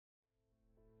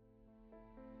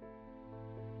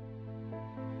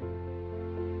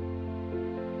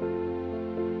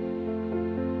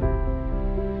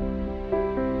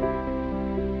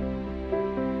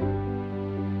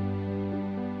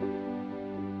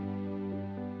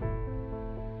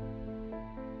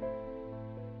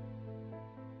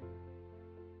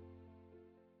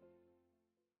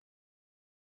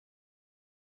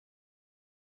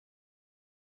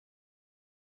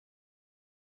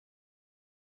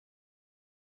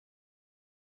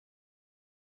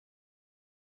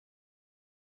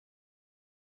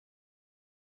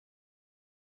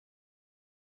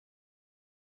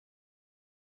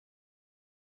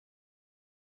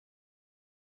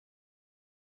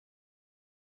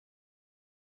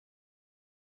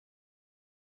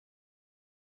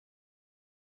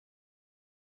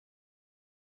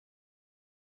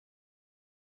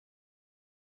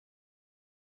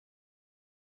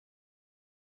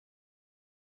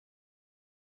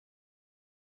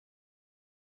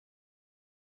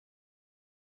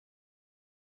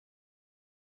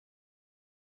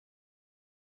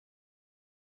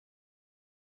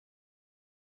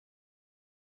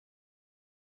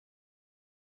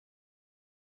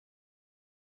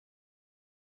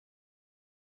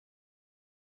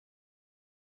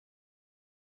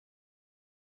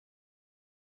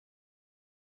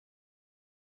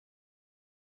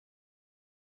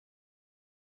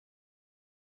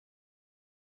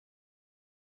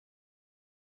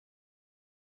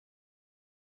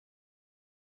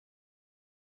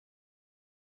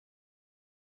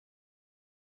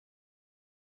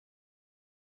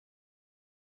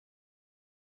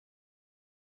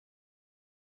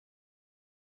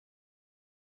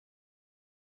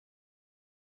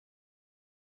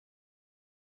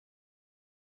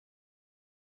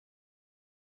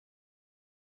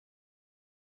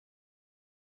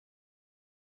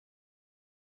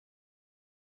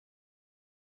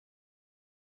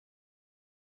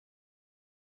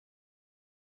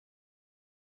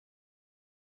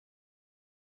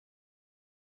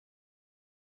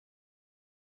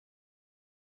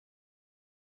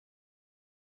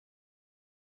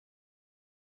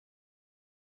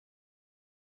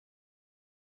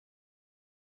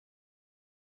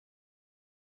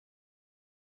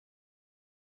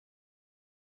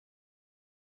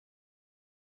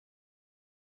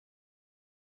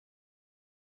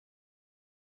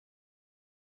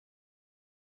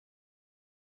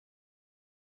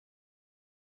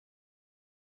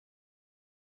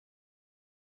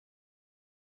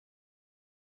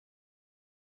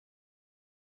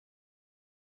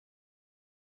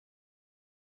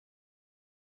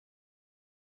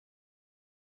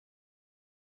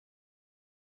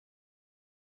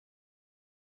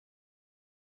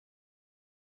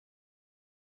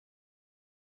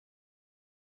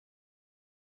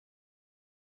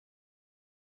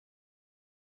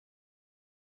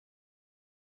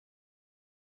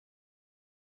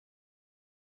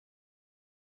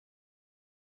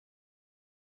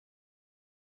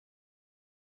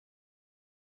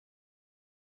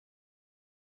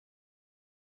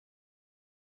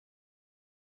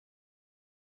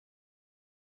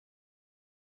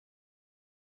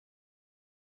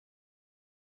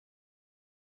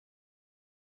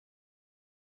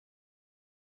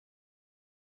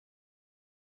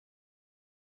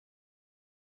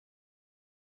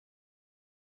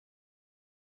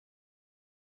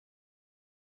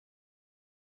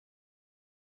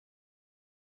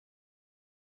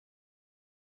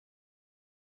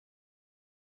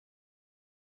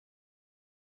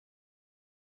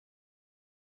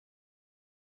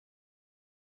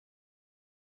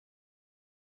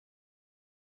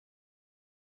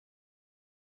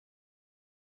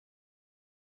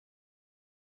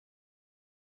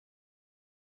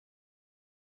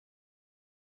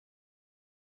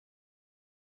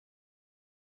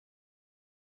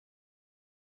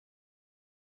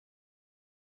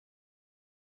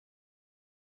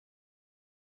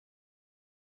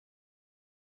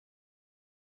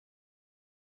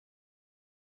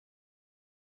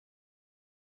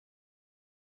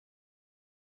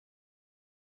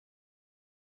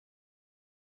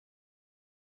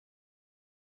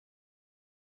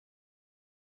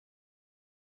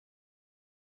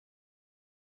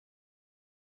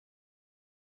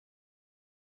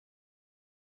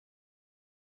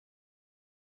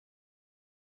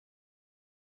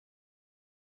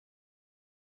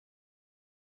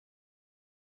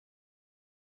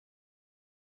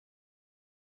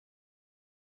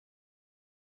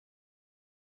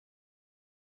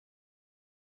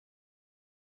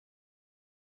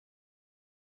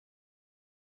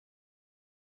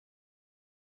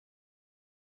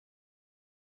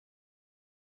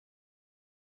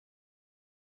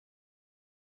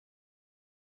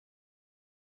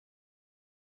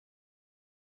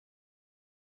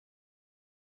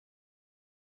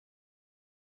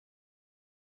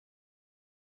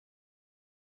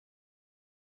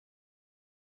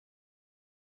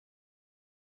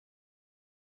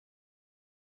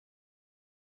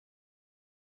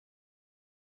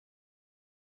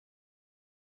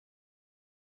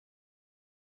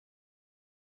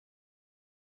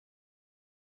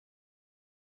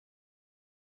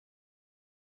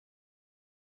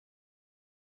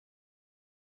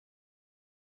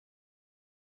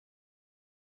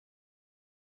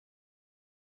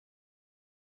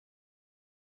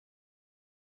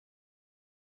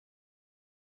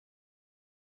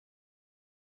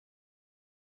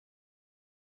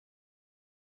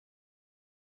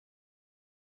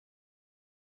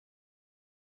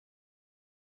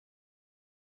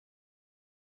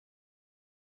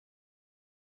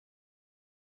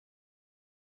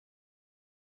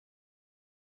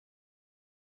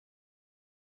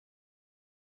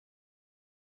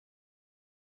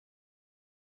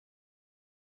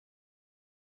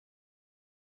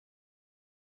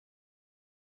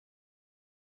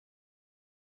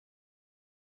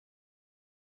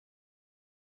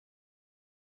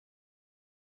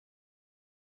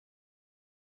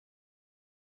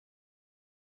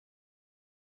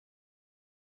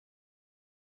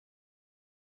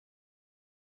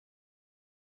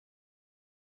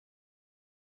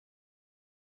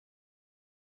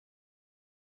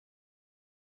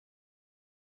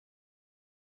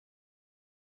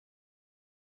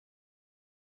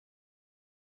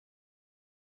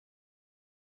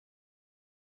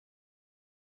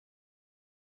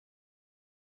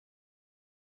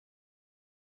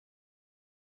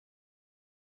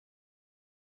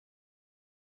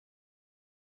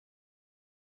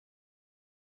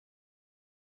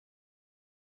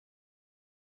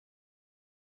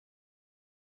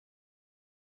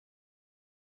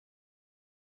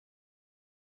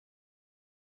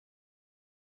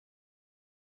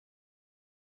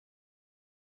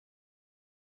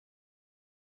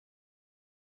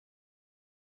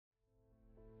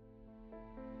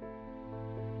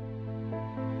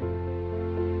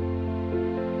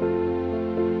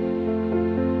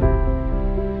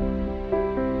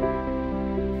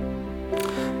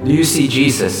Do you see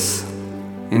Jesus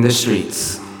in the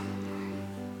streets?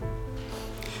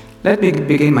 Let me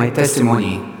begin my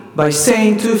testimony by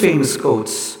saying two famous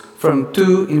quotes from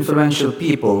two influential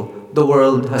people the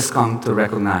world has come to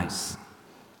recognize.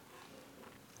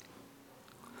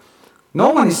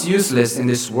 No one is useless in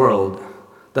this world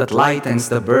that lightens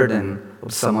the burden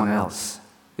of someone else.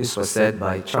 This was said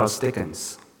by Charles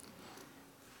Dickens.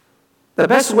 The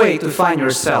best way to find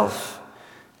yourself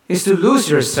is to lose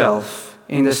yourself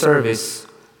in the service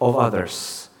of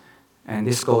others. And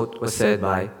this quote was said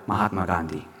by Mahatma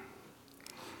Gandhi.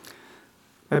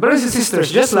 My brothers and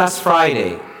sisters, just last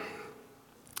Friday,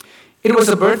 it was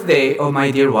the birthday of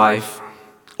my dear wife,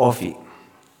 Offie.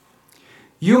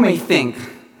 You may think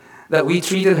that we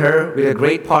treated her with a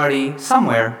great party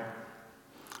somewhere.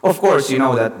 Of course, you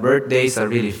know that birthdays are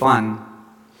really fun.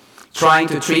 Trying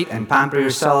to treat and pamper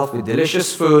yourself with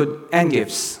delicious food and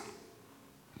gifts.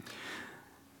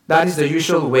 That is the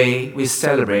usual way we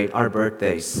celebrate our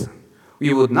birthdays.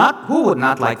 Who would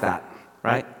not like that,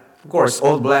 right? Of course,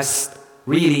 all blessed,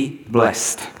 really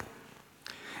blessed.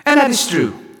 And that is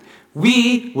true.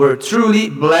 We were truly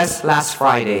blessed last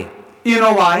Friday. You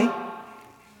know why?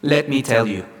 Let me tell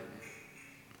you.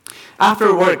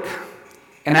 After work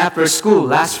and after school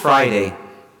last Friday,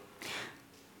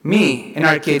 me and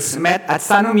our kids met at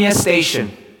San Umia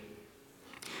Station.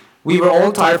 We were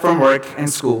all tired from work and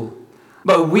school,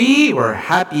 but we were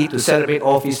happy to celebrate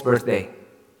Offie's birthday.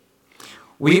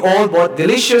 We all bought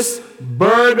delicious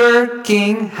Burger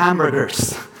King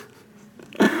hamburgers.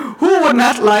 Who would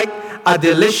not like a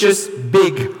delicious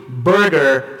big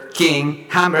Burger King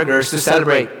hamburgers to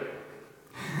celebrate?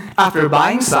 After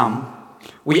buying some,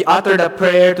 we uttered a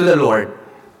prayer to the Lord.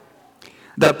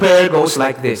 The prayer goes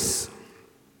like this.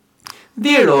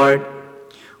 Dear Lord,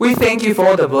 we thank you for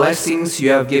all the blessings you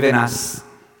have given us.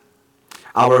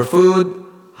 Our food,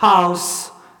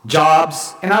 house,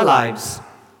 jobs, and our lives.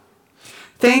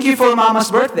 Thank you for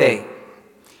Mama's birthday.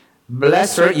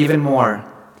 Bless her even more.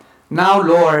 Now,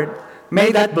 Lord,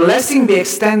 may that blessing be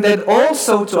extended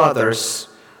also to others.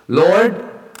 Lord,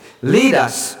 lead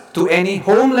us to any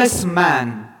homeless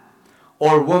man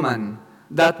or woman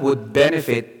that would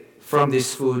benefit from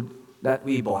this food that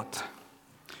we bought.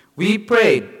 We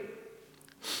pray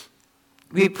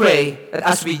that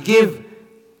as we give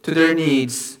to their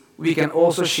needs, we can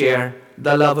also share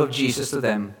the love of Jesus to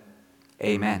them.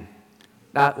 Amen.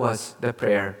 That was the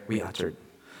prayer we uttered.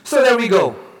 So there we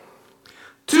go.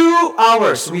 2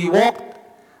 hours we walked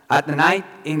at the night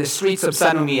in the streets of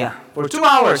San Umia. For 2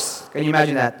 hours, can you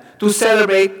imagine that? To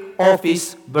celebrate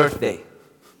Offie's birthday.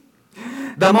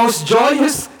 The most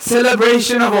joyous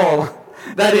celebration of all,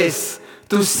 that is,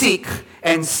 to seek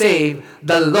and save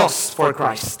the lost for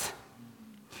Christ.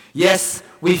 Yes,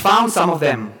 we found some of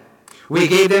them. We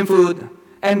gave them food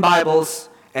and Bibles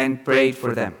and prayed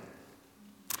for them.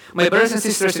 My brothers and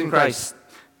sisters in Christ,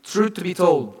 truth to be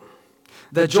told,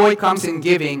 the joy comes in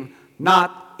giving,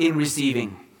 not in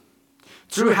receiving.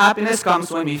 True happiness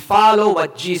comes when we follow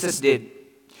what Jesus did.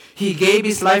 He gave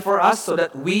his life for us so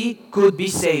that we could be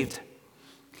saved.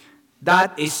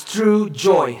 That is true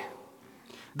joy.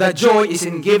 The joy is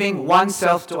in giving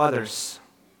oneself to others.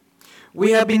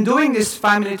 We have been doing this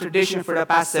family tradition for the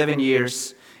past 7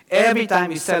 years. Every time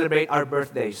we celebrate our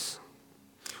birthdays,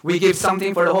 we give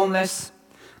something for the homeless.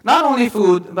 Not only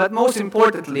food, but most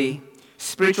importantly,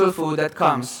 spiritual food that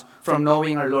comes from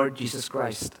knowing our Lord Jesus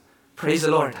Christ. Praise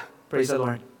the Lord. Praise the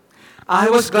Lord. I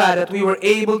was glad that we were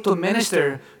able to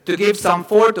minister to give some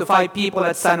 4 to 5 people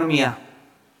at San Umia.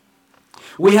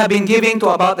 We have been giving to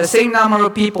about the same number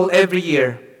of people every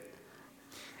year.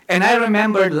 And I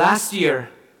remember last year,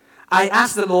 I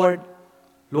asked the Lord,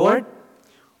 Lord,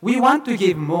 we want to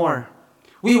give more.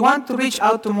 We want to reach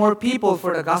out to more people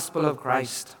for the gospel of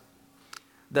Christ.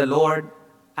 The Lord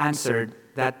answered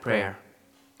that prayer.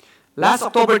 Last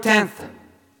October 10th,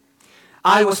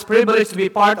 I was privileged to be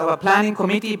part of a planning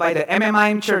committee by the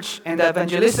MMIM Church and the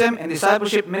Evangelism and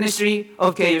Discipleship Ministry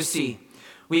of KUC.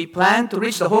 We plan to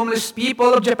reach the homeless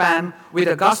people of Japan with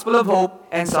the gospel of hope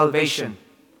and salvation.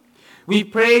 We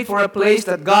prayed for a place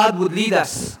that God would lead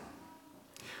us.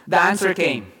 The answer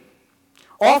came.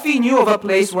 Offie knew of a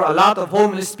place where a lot of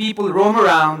homeless people roam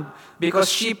around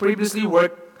because she previously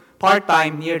worked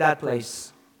part-time near that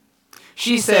place.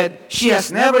 She said she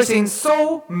has never seen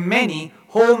so many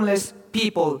homeless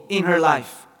people in her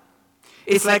life.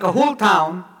 It's like a whole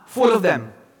town full of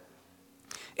them.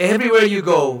 Everywhere you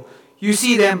go, you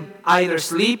see them either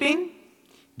sleeping,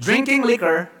 drinking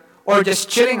liquor, or just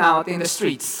chilling out in the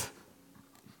streets.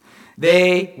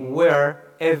 They were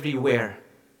everywhere.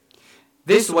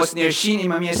 This was near Shin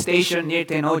Imamiya Station near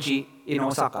Tennoji in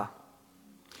Osaka.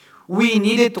 We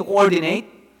needed to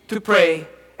coordinate, to pray,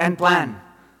 and plan.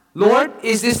 Lord,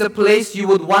 is this the place you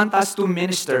would want us to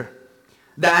minister?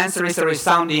 The answer is a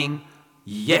resounding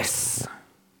yes.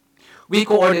 We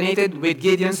coordinated with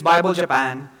Gideon's Bible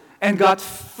Japan and got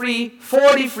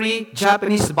 40 free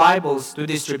Japanese Bibles to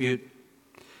distribute.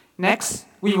 Next,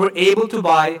 we were able to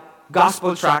buy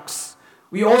gospel tracts.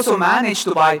 We also managed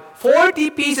to buy 40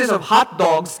 pieces of hot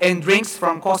dogs and drinks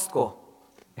from Costco.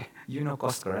 You know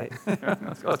Costco, right?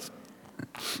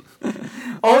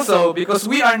 Also, because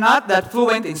we are not that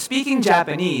fluent in speaking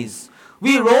Japanese,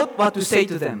 we wrote what to say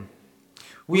to them.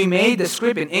 We made the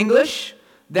script in English,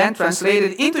 then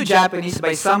translated into Japanese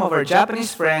by some of our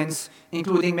Japanese friends,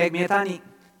 including Meg Miyatani.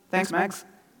 Thanks, Max.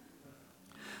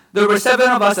 There were 7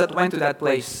 of us that went to that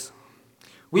place.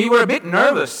 We were a bit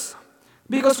nervous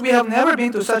because we have never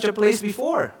been to such a place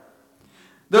before.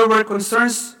 There were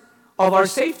concerns of our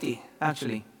safety,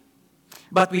 actually.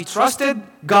 But we trusted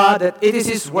God that it is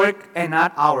His work and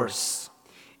not ours.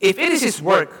 If it is His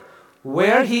work,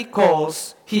 where He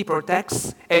calls, He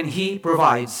protects, and He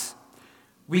provides.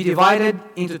 We divided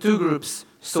into 2 groups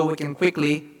so we can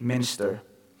quickly minister.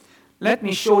 Let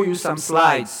me show you some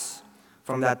slides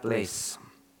from that place.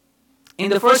 In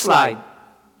the first slide,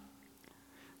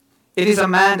 it is a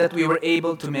man that we were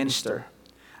able to minister.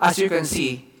 As you can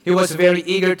see, he was very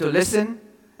eager to listen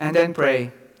and then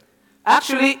pray.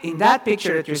 Actually, in that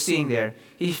picture that you're seeing there,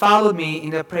 he followed me in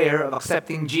the prayer of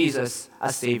accepting Jesus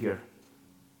as Savior.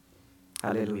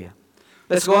 Hallelujah.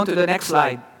 Let's go on to the next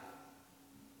slide.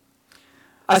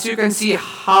 As you can see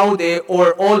how they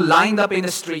are all lined up in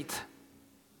the street.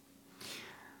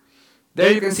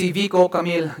 There you can see Vico,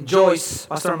 Camille, Joyce,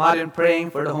 Pastor Marion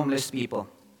praying for the homeless people.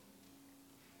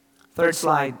 Third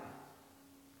slide.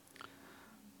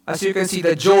 As you can see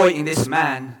the joy in this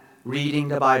man reading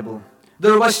the Bible.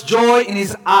 There was joy in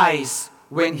his eyes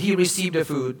when he received the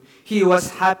food. He was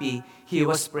happy. He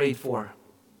was prayed for.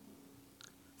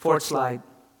 Fourth slide.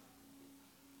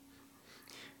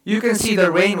 You can see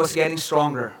the rain was getting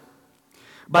stronger.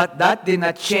 But that did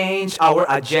not change our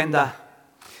agenda.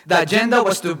 The agenda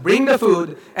was to bring the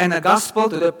food and the gospel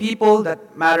to the people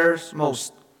that matters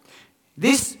most.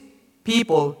 These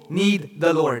people need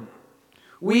the Lord.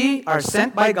 We are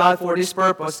sent by God for this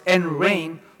purpose, and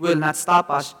rain will not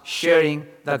stop us sharing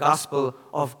the gospel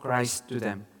of Christ to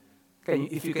them. Okay,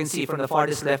 if you can see from the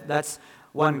farthest left, that's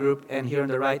one group, and here on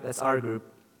the right, that's our group.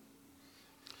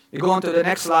 We go on to the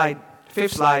next slide,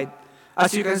 5th slide.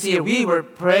 As you can see, we were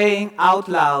praying out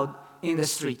loud in the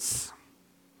streets.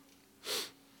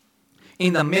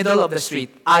 In the middle of the street,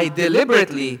 I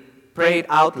deliberately prayed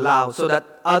out loud so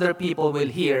that other people will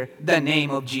hear the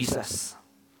name of Jesus.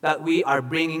 That we are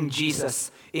bringing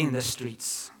Jesus in the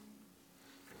streets.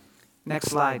 Next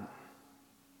slide.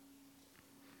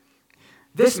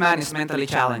 This man is mentally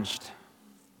challenged.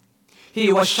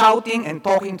 He was shouting and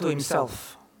talking to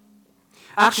himself.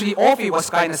 Actually, Ophie was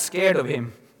kind of scared of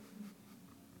him.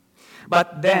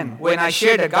 But then, when I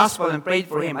shared the gospel and prayed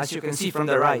for him, as you can see from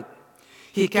the right,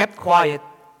 he kept quiet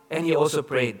and he also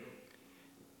prayed.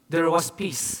 There was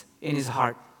peace in his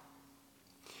heart.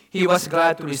 He was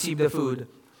glad to receive the food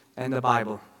and the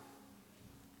Bible.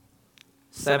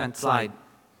 7th slide.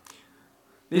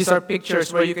 These are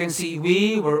pictures where you can see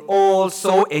we were all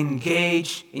so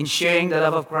engaged in sharing the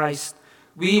love of Christ.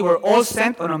 We were all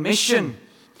sent on a mission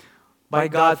by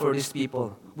God for these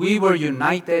people. We were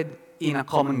united in a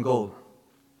common goal.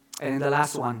 And in the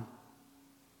last one,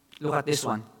 look at this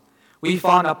one. We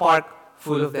found a park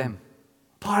full of them.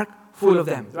 Park full of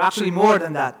them. There are actually more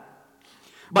than that.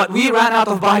 But we ran out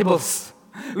of Bibles.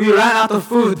 We ran out of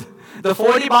food. The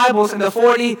 40 Bibles and the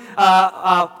 40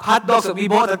 hot dogs that we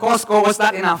bought at Costco was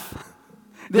not enough.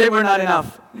 They were not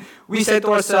enough. We said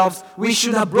to ourselves, we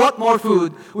should have brought more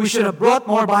food. We should have brought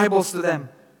more Bibles to them.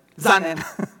 Zanen.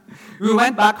 We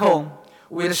went back home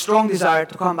with a strong desire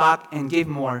to come back and give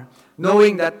more,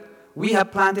 knowing that we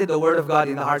have planted the Word of God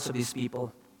in the hearts of these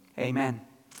people. Amen.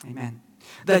 Amen.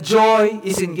 The joy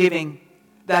is in giving.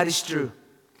 That is true.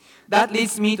 That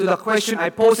leads me to the question I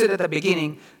posed at the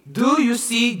beginning. Do you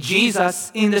see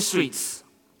Jesus in the streets?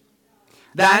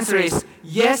 The answer is,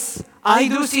 yes, I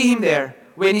do see Him there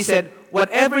when He said,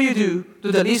 whatever you do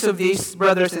to the least of these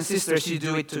brothers and sisters, you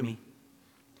do it to me.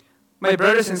 My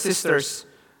brothers and sisters,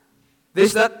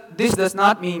 this does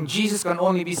not mean Jesus can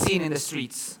only be seen in the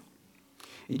streets.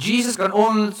 Jesus can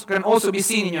also be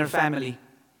seen in your family.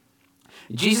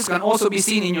 Jesus can also be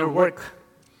seen in your work.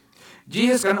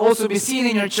 Jesus can also be seen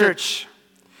in your church.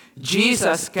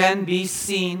 Jesus can be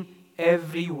seen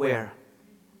everywhere.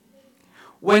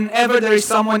 Whenever there is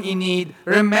someone in need,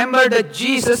 remember that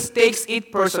Jesus takes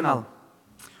it personal.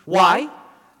 Why?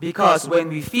 Because when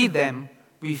we feed them,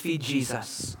 we feed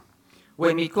Jesus.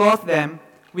 When we clothe them,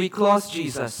 we clothe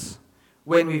Jesus.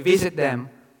 When we visit them,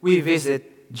 we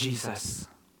visit Jesus.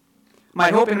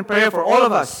 My hope and prayer for all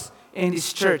of us in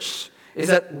this church is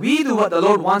that we do what the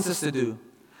Lord wants us to do.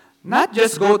 Not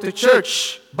just go to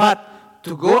church, but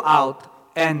to go out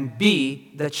and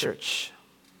be the church.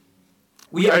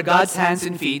 We are God's hands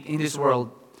and feet in this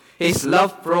world. His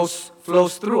love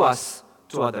flows through us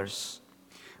to others.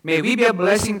 May we be a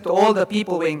blessing to all the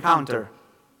people we encounter.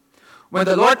 When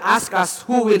the Lord asks us,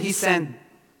 who will He send?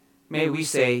 May we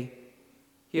say,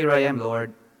 here I am,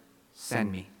 Lord,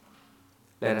 send me.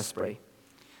 Let us pray.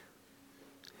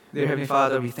 Dear Heavenly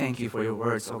Father, we thank you for your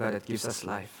words, oh God, that gives us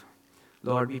life.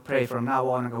 Lord, we pray from now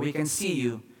on, we can see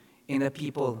you in the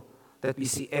people that we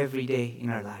see every day in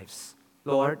our lives.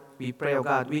 Lord, we pray, oh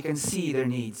God, we can see their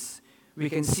needs. We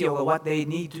can see, oh God, what they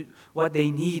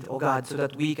need, oh God, so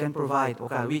that we can provide, oh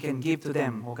God, we can give to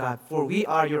them, oh God, for we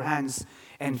are your hands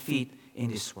and feet in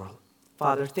this world.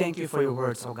 Father, thank you for your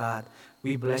words, oh God.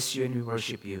 We bless you and we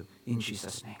worship you in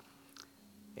Jesus' name.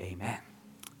 Amen.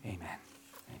 Amen.